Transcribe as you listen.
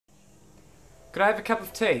Could I have a cup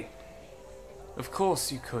of tea? Of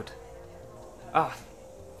course you could. Ah,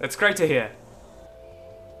 that's great to hear.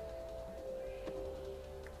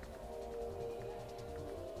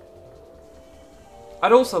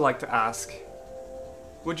 I'd also like to ask,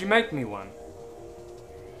 would you make me one?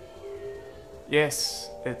 Yes,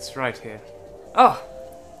 it's right here. Oh,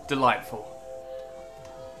 delightful.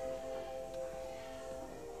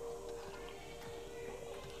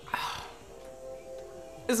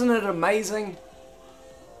 Isn't it amazing?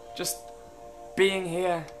 Just being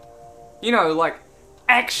here. You know, like,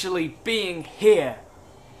 actually being here.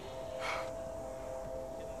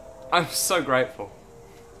 I'm so grateful.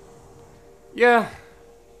 Yeah,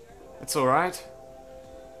 it's alright.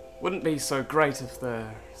 Wouldn't be so great if the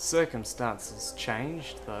circumstances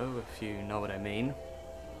changed, though, if you know what I mean.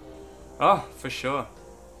 Oh, for sure.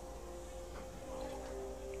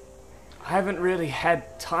 I haven't really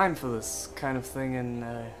had time for this kind of thing in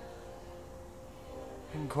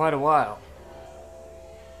quite a while.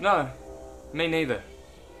 No, me neither.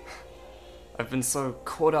 I've been so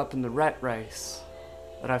caught up in the rat race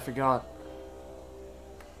that I forgot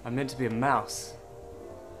I'm meant to be a mouse.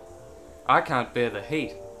 I can't bear the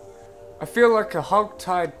heat. I feel like a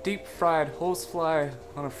hog-tied, deep-fried horsefly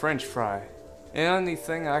on a french fry. The only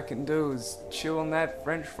thing I can do is chew on that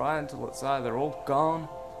french fry until it's either all gone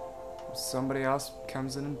or somebody else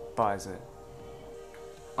comes in and buys it.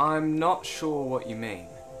 I'm not sure what you mean.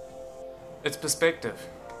 It's perspective.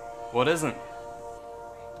 What isn't?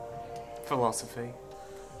 Philosophy.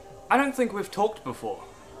 I don't think we've talked before.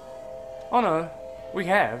 Oh no, we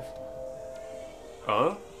have.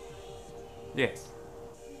 Oh? Yes.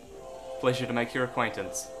 Pleasure to make your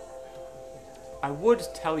acquaintance. I would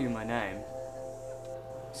tell you my name.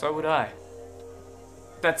 So would I.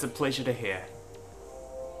 That's a pleasure to hear.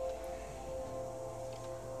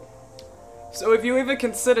 So have you ever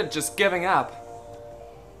considered just giving up?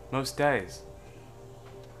 Most days.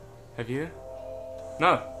 Have you?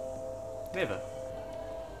 No. Never.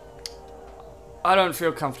 I don't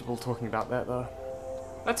feel comfortable talking about that though.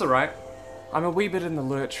 That's alright. I'm a wee bit in the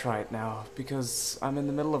lurch right now, because I'm in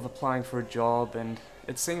the middle of applying for a job, and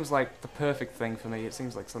it seems like the perfect thing for me. It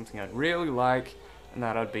seems like something I'd really like, and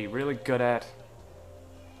that I'd be really good at,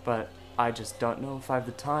 but I just don't know if I have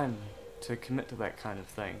the time to commit to that kind of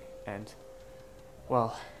thing, and,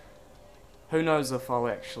 well, who knows if I'll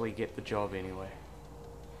actually get the job anyway.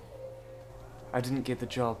 I didn't get the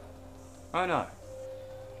job. Oh no.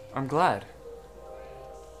 I'm glad.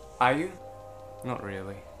 Are you? Not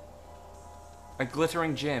really. A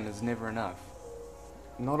glittering gem is never enough.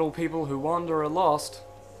 Not all people who wander are lost.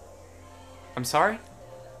 I'm sorry?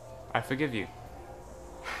 I forgive you.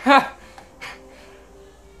 Ha!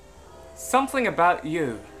 Something about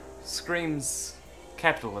you screams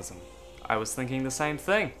capitalism. I was thinking the same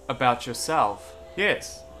thing. About yourself.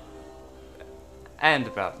 Yes. And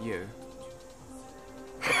about you.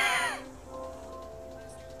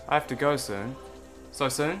 I have to go soon. So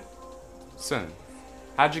soon? Soon.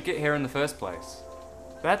 How'd you get here in the first place?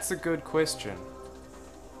 That's a good question.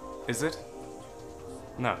 Is it?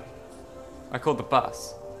 No. I called the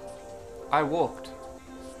bus. I walked.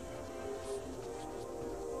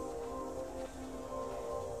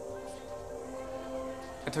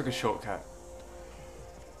 I took a shortcut.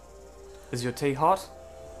 Is your tea hot?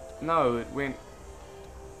 No, it went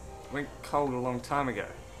cold a long time ago.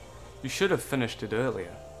 You should have finished it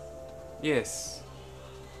earlier. Yes.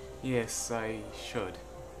 Yes, I should.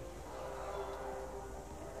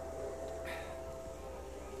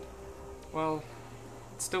 Well,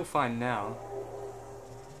 it's still fine now.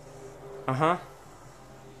 Uh-huh.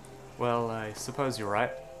 Well, I suppose you're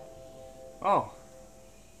right. Oh.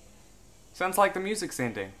 Sounds like the music's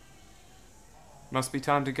ending. Must be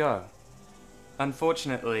time to go.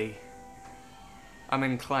 Unfortunately, I'm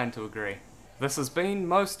inclined to agree. This has been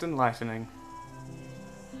most enlightening.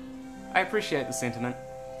 I appreciate the sentiment.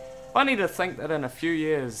 Funny to think that in a few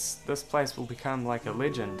years, this place will become like a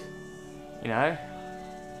legend. You know?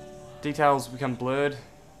 Details will become blurred,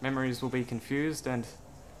 memories will be confused, and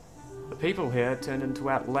the people here turned into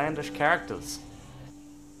outlandish characters.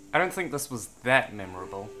 I don't think this was that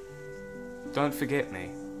memorable. Don't forget me.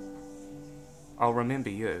 I'll remember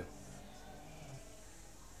you.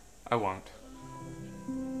 I won't.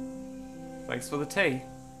 Thanks for the tea.